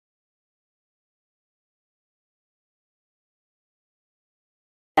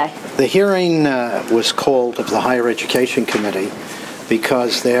The hearing was called of the Higher Education Committee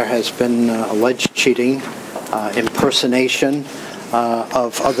because there has been alleged cheating, impersonation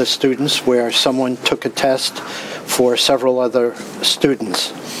of other students where someone took a test for several other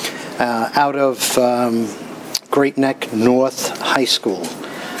students out of Great Neck North High School.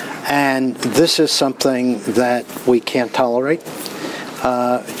 And this is something that we can't tolerate.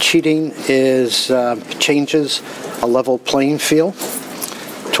 Cheating changes a level playing field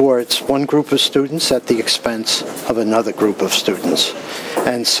towards one group of students at the expense of another group of students.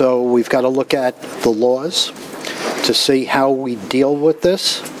 And so we've got to look at the laws to see how we deal with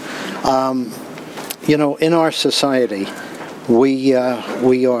this. You know, in our society, we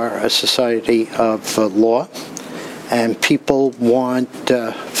are a society of law, and people want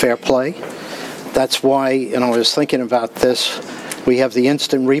fair play. That's why, you know, I was thinking about this. We have the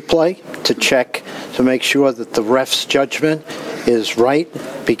instant replay to check to make sure that the ref's judgment is right,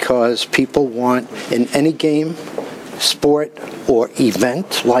 because people want, in any game, sport, or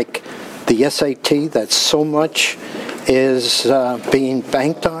event like the SAT, that so much is being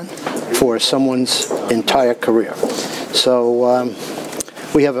banked on for someone's entire career. So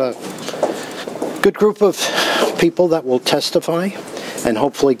we have a good group of people that will testify and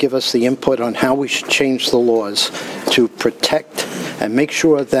hopefully give us the input on how we should change the laws to protect and make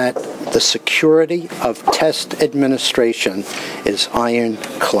sure that the security of test administration is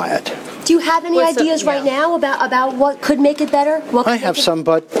ironclad. Do you have any ideas right now about what could make it better? I have some,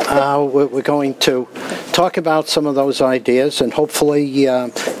 but we're going to talk about some of those ideas, and hopefully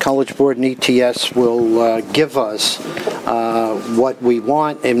College Board and ETS will give us what we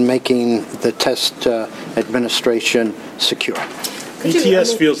want in making the test administration secure.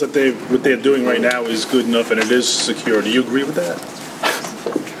 ETS feels that what they're doing right now is good enough and it is secure. Do you agree with that?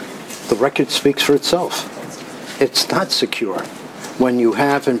 The record speaks for itself. It's not secure when you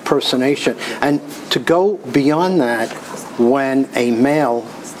have impersonation. And to go beyond that, when a male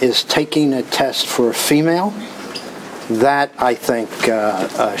is taking a test for a female, that, I think,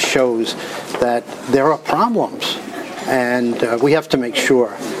 shows that there are problems. And we have to make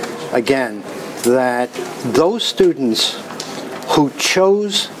sure, again, that those students who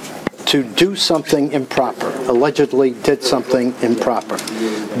chose to do something improper, allegedly did something improper,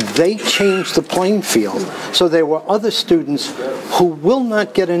 they changed the playing field. So there were other students who will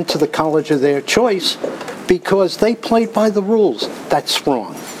not get into the college of their choice because they played by the rules. That's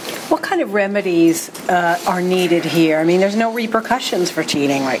wrong. What kind of remedies are needed here? I mean, there's no repercussions for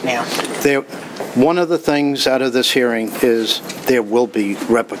cheating right now. One of the things out of this hearing is there will be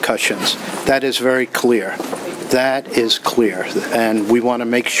repercussions. That is very clear. That is clear, and we want to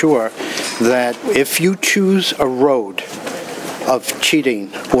make sure that if you choose a road of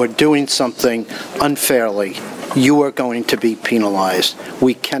cheating or doing something unfairly, you are going to be penalized.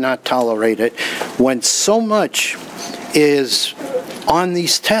 We cannot tolerate it. When so much is on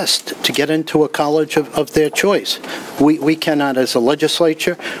these tests to get into a college of their choice, we cannot, as a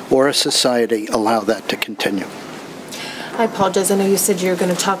legislature or a society, allow that to continue. I apologize. I know you said you're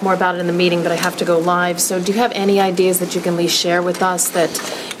going to talk more about it in the meeting, but I have to go live. So do you have any ideas that you can at least share with us that,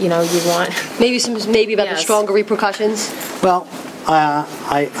 you know, you want? Maybe about the stronger repercussions? Well,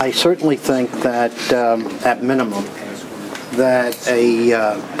 I certainly think that, at minimum, that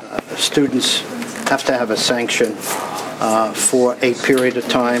students have to have a sanction for a period of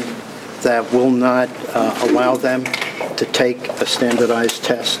time that will not allow them to take a standardized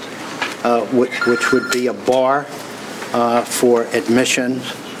test, which would be a bar for admission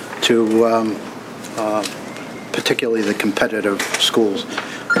to particularly the competitive schools.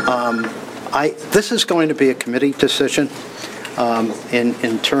 This is going to be a committee decision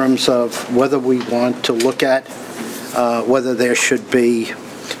in terms of whether we want to look at whether there should be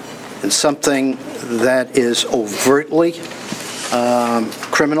something that is overtly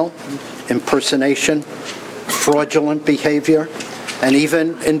criminal, impersonation, fraudulent behavior, and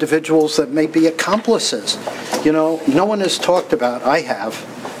even individuals that may be accomplices. You know, no one has talked about, I have,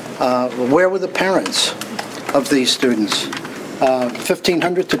 where were the parents of these students?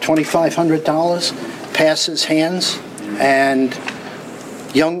 $1,500 to $2,500 passes hands, and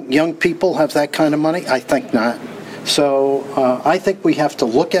young people have that kind of money? I think not. So I think we have to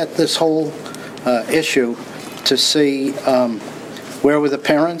look at this whole issue to see where were the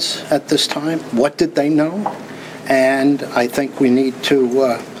parents at this time, what did they know, and I think we need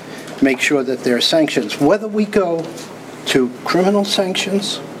to make sure that there are sanctions. Whether we go to criminal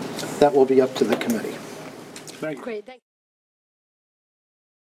sanctions, that will be up to the committee. Thank you. Great.